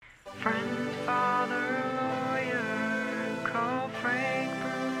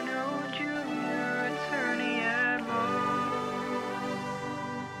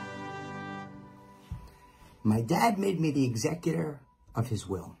My dad made me the executor of his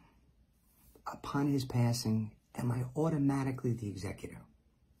will. Upon his passing, am I automatically the executor?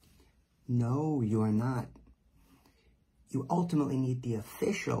 No, you are not. You ultimately need the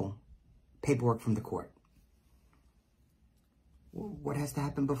official paperwork from the court. What has to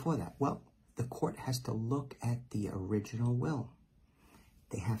happen before that? Well, the court has to look at the original will.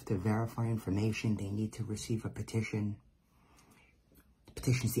 They have to verify information. They need to receive a petition. The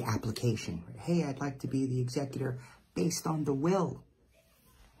petition's the application. Hey, I'd like to be the executor based on the will.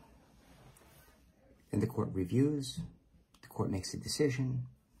 And the court reviews. The court makes a decision.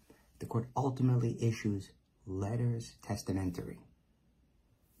 The court ultimately issues letters testamentary.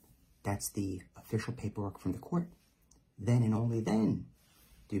 That's the official paperwork from the court. Then and only then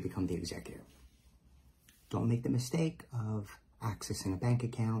do you become the executor. Don't make the mistake of accessing a bank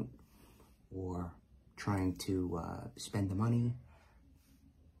account or trying to spend the money.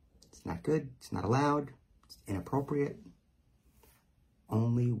 It's not good. It's not allowed. It's inappropriate.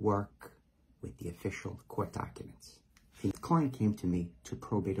 Only work with the official court documents. The client came to me to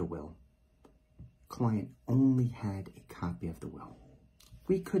probate a will. The client only had a copy of the will.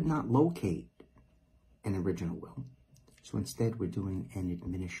 We could not locate an original will. So instead, we're doing an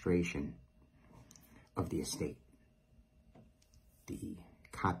administration of the estate. The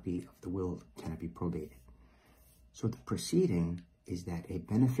copy of the will cannot be probated. So the proceeding is that a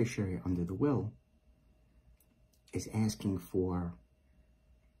beneficiary under the will is asking for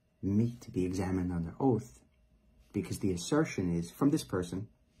me to be examined under oath because the assertion is, from this person,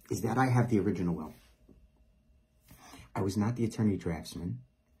 is that I have the original will. I was not the attorney draftsman.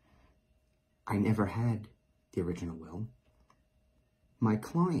 I never had the original will. My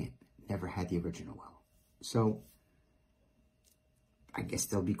client never had the original will. So I guess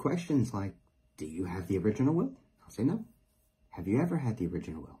there'll be questions like, do you have the original will? I'll say no. Have you ever had the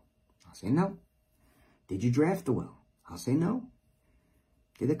original will? I'll say no. Did you draft the will? I'll say no.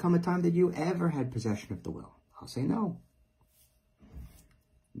 Did there come a time that you ever had possession of the will? I'll say no.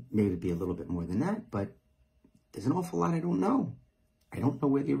 Maybe it'd be a little bit more than that, but there's an awful lot I don't know. I don't know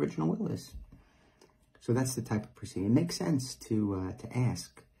where the original will is. So that's the type of proceeding. It makes sense to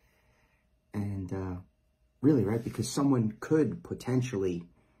ask. And really, right, because someone could potentially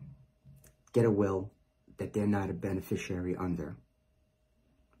get a will that they're not a beneficiary under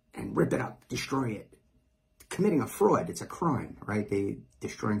and rip it up, destroy it. Committing a fraud, it's a crime, right? They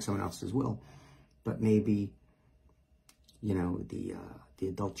destroying someone else's will. But maybe, you know, the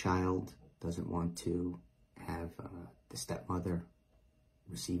adult child doesn't want to have the stepmother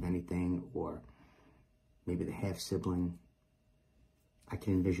receive anything, or maybe the half-sibling. I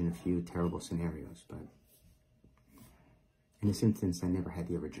can envision a few terrible scenarios, but in this instance, I never had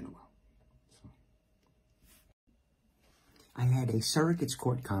the original will. So. I had a surrogates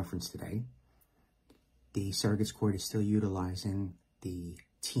court conference today. The surrogates court is still utilizing the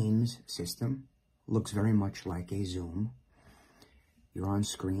Teams system. Looks very much like a Zoom. You're on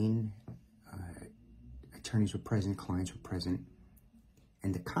screen. Attorneys were present, clients were present.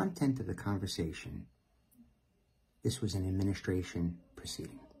 And the content of the conversation, this was an administration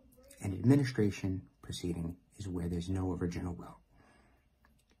proceeding. An administration proceeding is where there's no original will.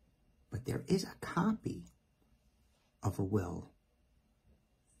 But there is a copy of a will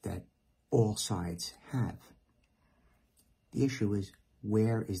that all sides have. The issue is,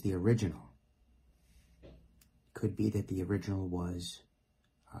 where is the original? Could be that the original was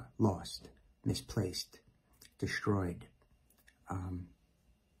lost, misplaced, destroyed,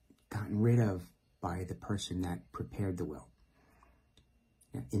 gotten rid of by the person that prepared the will.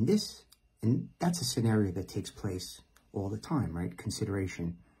 Now, and that's a scenario that takes place all the time, right?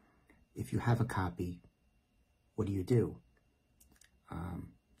 Consideration. If you have a copy, what do?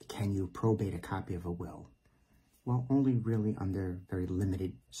 Can you probate a copy of a will? Well, only really under very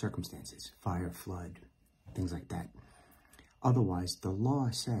limited circumstances, fire, flood, things like that. Otherwise, the law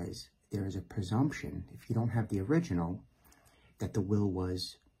says there is a presumption, if you don't have the original, that the will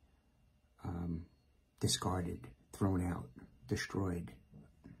was discarded, thrown out, destroyed.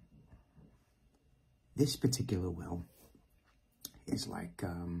 This particular will is like,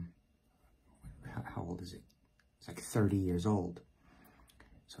 how old is it? It's like 30 years old.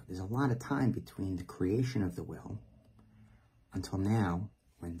 So there's a lot of time between the creation of the will until now,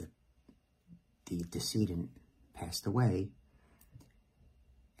 when the decedent passed away,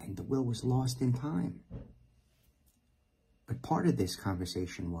 and the will was lost in time. But part of this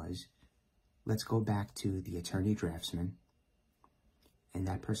conversation was, let's go back to the attorney draftsman, and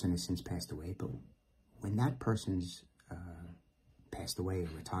that person has since passed away, but when that person's passed away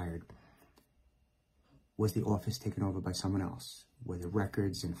or retired, was the office taken over by someone else? Were the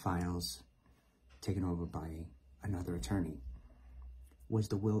records and files taken over by another attorney. Was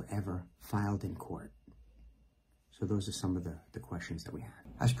the will ever filed in court? So those are some of the questions that we have.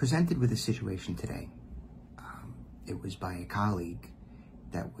 I was presented with a situation today. It was by a colleague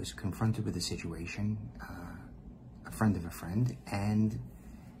that was confronted with a situation, a friend of a friend, and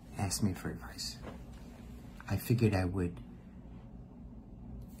asked me for advice. I figured I would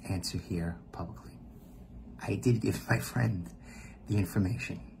answer here publicly. I did give my friend the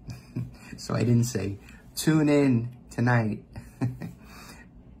information. So I didn't say, tune in tonight.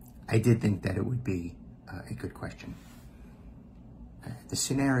 I did think that it would be a good question. The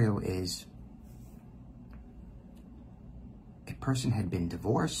scenario is a person had been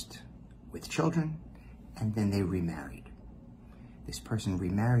divorced with children, and then they remarried. This person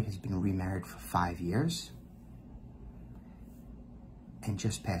remarried, has been remarried for 5 years, and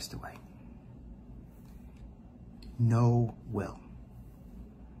just passed away. No will.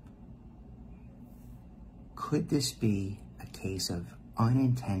 Could this be a case of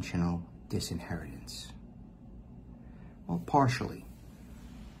unintentional disinheritance? Well, partially.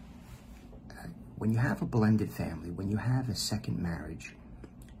 When you have a blended family, when you have a second marriage,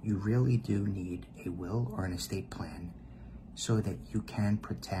 you really do need a will or an estate plan so that you can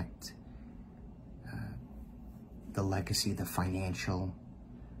protect the legacy, the financial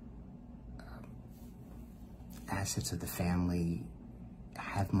assets of the family,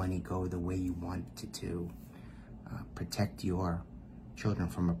 have money go the way you want it to, protect your children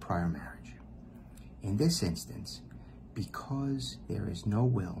from a prior marriage. In this instance, because there is no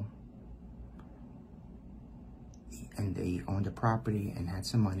will, and they owned a property and had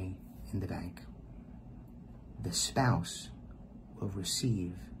some money in the bank, the spouse will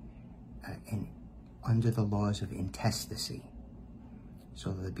receive under the laws of intestacy.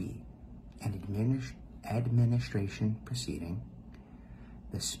 So there'll be an administration proceeding.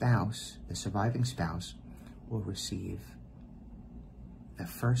 The spouse, the surviving spouse, will receive the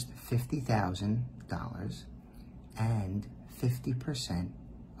first $50,000 and 50%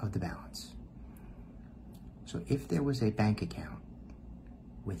 of the balance. So if there was a bank account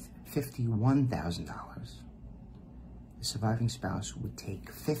with $51,000, the surviving spouse would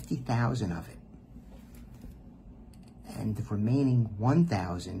take $50,000 of it, and the remaining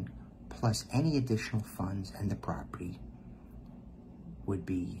 $1,000 plus any additional funds and the property would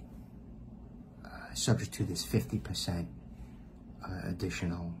be subject to this 50%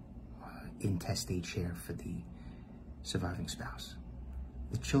 additional intestate share for the surviving spouse.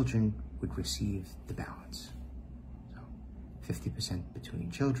 The children would receive the balance. So 50%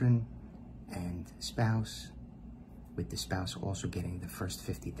 between children and spouse, with the spouse also getting the first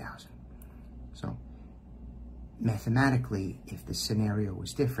 $50,000. So mathematically, if the scenario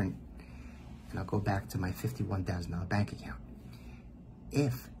was different, and I'll go back to my $51,000 bank account.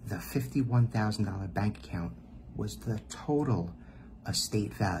 If the $51,000 bank account was the total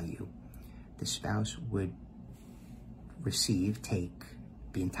estate value, the spouse would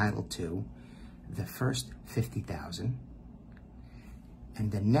be entitled to the first $50,000,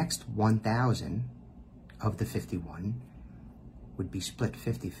 and the next $1,000 of the 51 would be split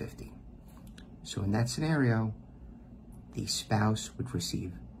 50-50. So in that scenario, the spouse would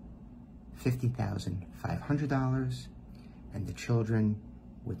receive $50,500, and the children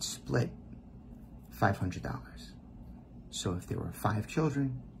would split $500. So if there were 5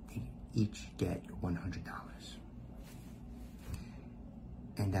 children, they each get $100.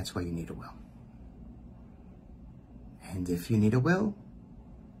 And that's why you need a will. And if you need a will,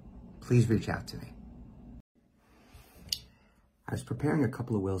 please reach out to me. I was preparing a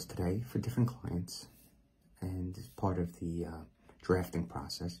couple of wills today for different clients, and as part of the drafting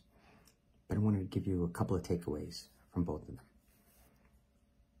process, but I wanted to give you a couple of takeaways from both of them.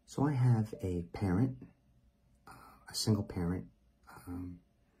 So I have a parent, a single parent,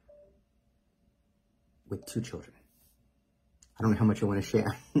 with 2 children. I don't know how much I want to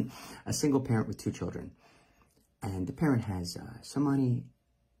share. A single parent with 2 children. And the parent has some money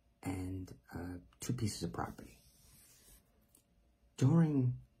and 2 pieces of property.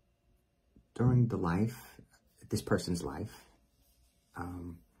 During the life, this person's life,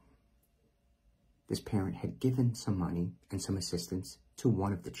 this parent had given some money and some assistance to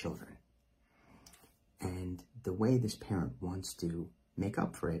one of the children. And the way this parent wants to make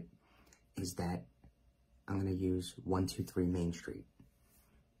up for it is that I'm going to use 123 Main Street.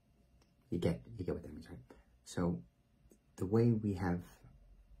 You get what that means, right? So the way we have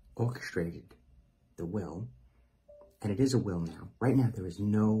orchestrated the will, and it is a will now. Right now, there is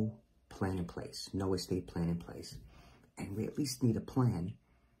no plan in place, no estate plan in place. And we at least need a plan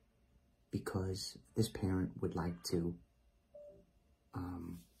because this parent would like to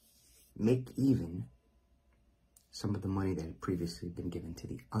make even some of the money that had previously been given to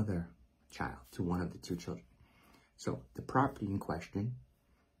the other child, to one of the two children. So the property in question,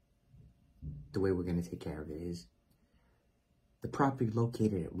 the way we're going to take care of it is the property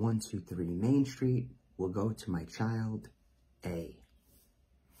located at 123 Main Street will go to my child A.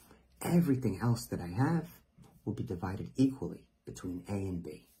 Everything else that I have will be divided equally between A and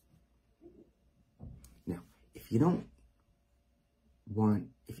B. Now, if you don't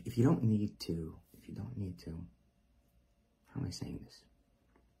need to, how am I saying this?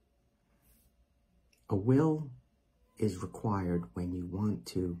 A will is required when you want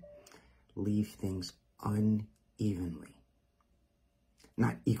to leave things unevenly,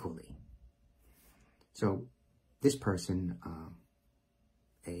 not equally. So this person,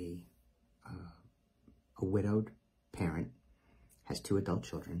 a widowed parent, has 2 adult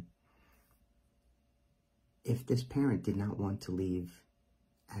children. If this parent did not want to leave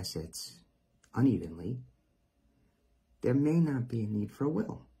assets unevenly, there may not be a need for a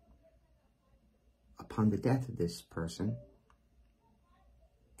will. Upon the death of this person,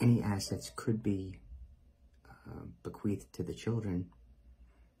 any assets could be bequeathed to the children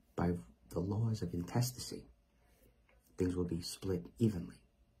by the laws of intestacy. Things will be split evenly.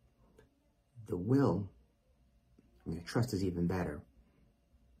 The will, a trust is even better,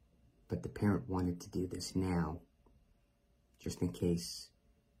 but the parent wanted to do this now, just in case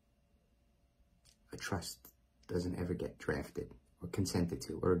a trust doesn't ever get drafted or consented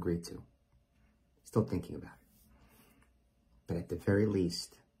to or agreed to. Still thinking about it. But at the very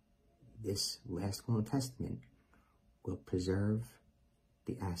least, this last will and testament will preserve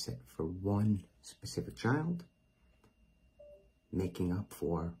the asset for one specific child, making up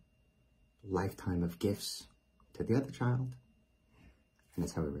for a lifetime of gifts to the other child, and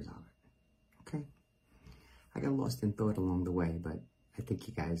that's how we resolve it. Okay? I got lost in thought along the way, but I think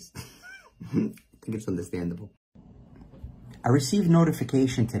you guys, I think it's understandable. I received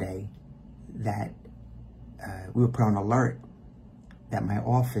notification today that we were put on alert that my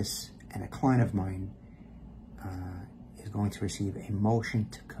office and a client of mine is going to receive a motion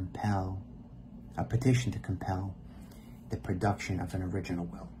to compel, a petition to compel the production of an original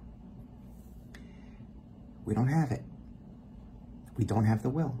will. We don't have it. We don't have the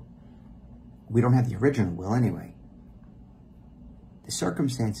will. We don't have the original will anyway. The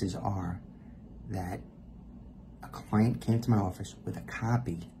circumstances are that a client came to my office with a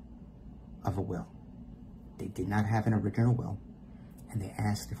copy of a will. They did not have an original will, and they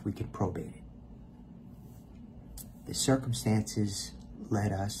asked if we could probate it. The circumstances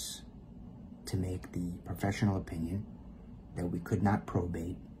led us to make the professional opinion that we could not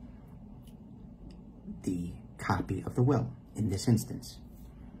probate the copy of the will in this instance.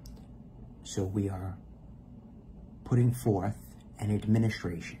 So we are putting forth an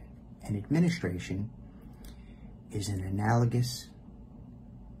administration. An administration is an analogous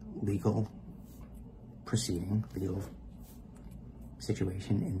legal proceeding, legal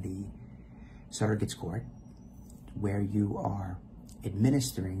situation in the surrogate's court, where you are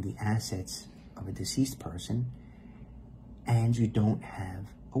administering the assets of a deceased person and you don't have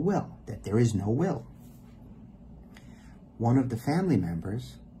a will, that there is no will. One of the family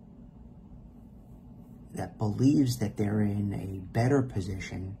members that believes that they're in a better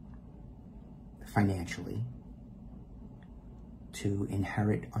position financially to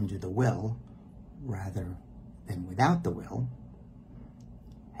inherit under the will rather than without the will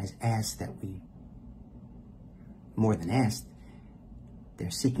has asked that we, more than asked,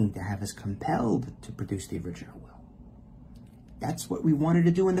 they're seeking to have us compelled to produce the original will. That's what we wanted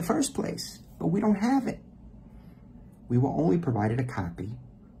to do in the first place, but we don't have it. We were only provided a copy,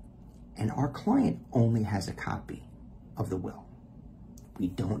 and our client only has a copy of the will. We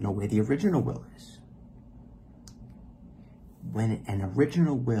don't know where the original will is. When an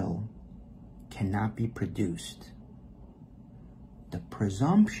original will cannot be produced, the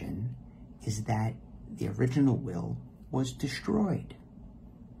presumption is that the original will was destroyed.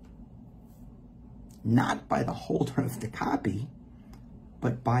 Not by the holder of the copy,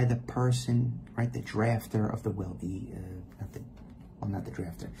 but by the person, right, the drafter of the will, not the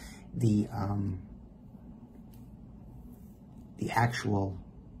drafter, the actual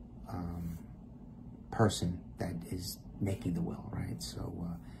person that is making the will, right? So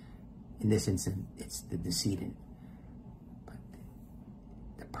in this instance, it's the decedent. But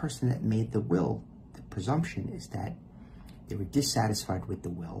the person that made the will, the presumption is that they were dissatisfied with the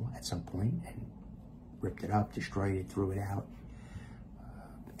will at some point and ripped it up, destroyed it, threw it out,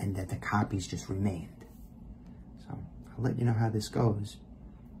 and that the copies just remained. So I'll let you know how this goes,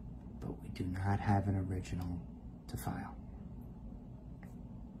 but we do not have an original to file.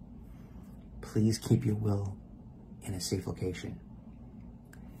 please keep your will in a safe location.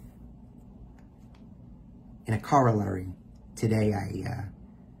 In a corollary, today I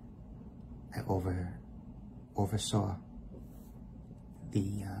oversaw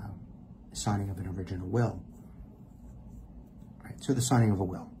the signing of an original will. Right? So the signing of a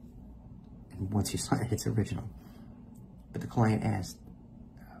will. And once you sign it, it's original. But the client asked,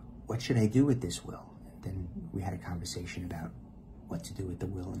 what should I do with this will? And then we had a conversation about what to do with the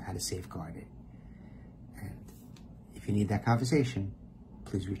will and how to safeguard it. And if you need that conversation,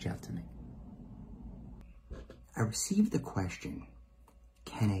 please reach out to me. I received the question,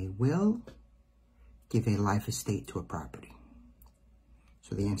 can a will give a life estate to a property?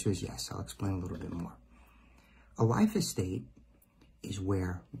 So the answer is yes. I'll explain a little bit more. A life estate is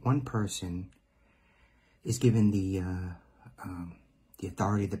where one person is given the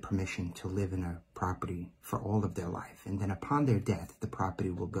authority, the permission to live in a property for all of their life. And then upon their death, the property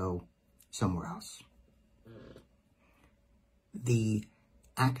will go somewhere else. The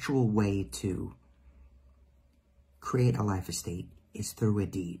actual way to create a life estate is through a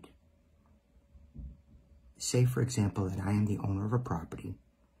deed. Say, for example, that I am the owner of a property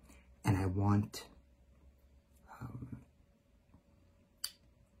and I want,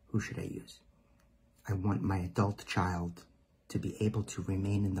 who should I use? I want my adult child to be able to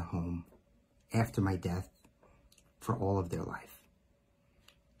remain in the home after my death for all of their life.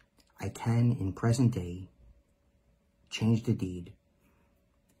 I can, in present day, change the deed.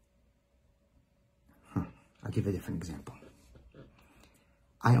 I'll give a different example.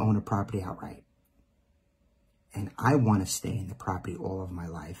 I own a property outright, and I want to stay in the property all of my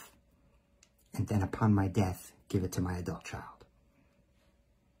life, and then upon my death, give it to my adult child.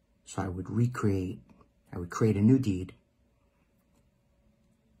 So I would create a new deed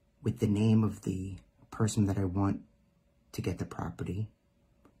with the name of the person that I want to get the property,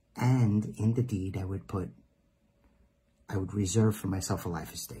 and in the deed I would reserve for myself a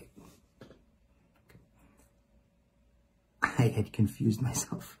life estate. I had confused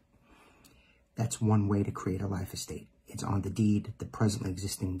myself. That's one way to create a life estate. It's on the deed, the presently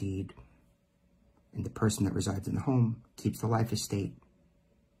existing deed, and the person that resides in the home keeps the life estate,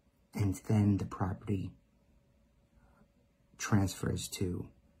 and then the property transfers to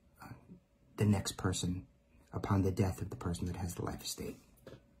the next person upon the death of the person that has the life estate.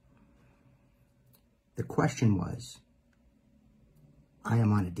 The question was, I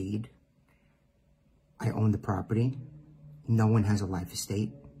am on a deed, I own the property, no one has a life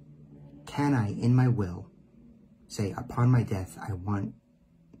estate. Can I, in my will, say, upon my death, I want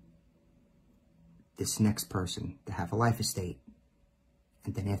this next person to have a life estate,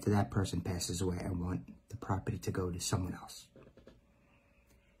 and then after that person passes away, I want the property to go to someone else?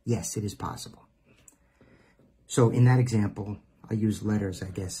 Yes, it is possible. So in that example, I use letters, I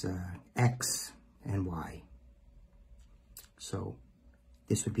guess, X and Y. So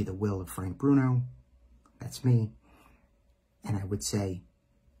this would be the will of Frank Bruno. That's me. And I would say,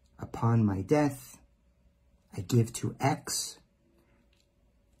 upon my death, I give to X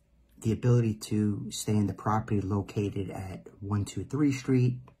the ability to stay in the property located at 123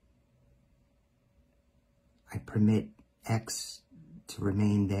 Street. I permit X to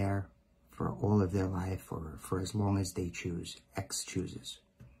remain there for all of their life, or for as long as they choose, X chooses.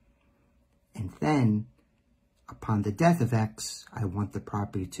 And then, upon the death of X, I want the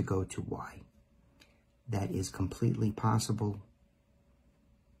property to go to Y. That is completely possible.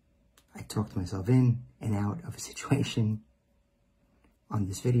 I talked myself in and out of a situation on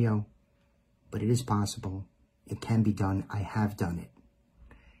this video, but it is possible. It can be done. I have done it.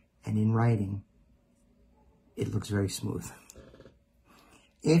 And in writing, it looks very smooth.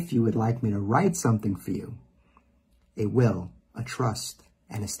 If you would like me to write something for you, a will, a trust,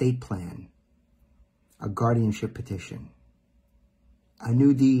 an estate plan, a guardianship petition, a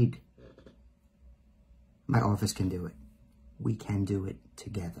new deed, my office can do it. We can do it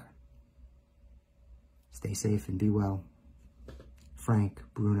together. Stay safe and be well.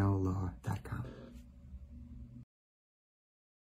 FrankBrunoLaw.com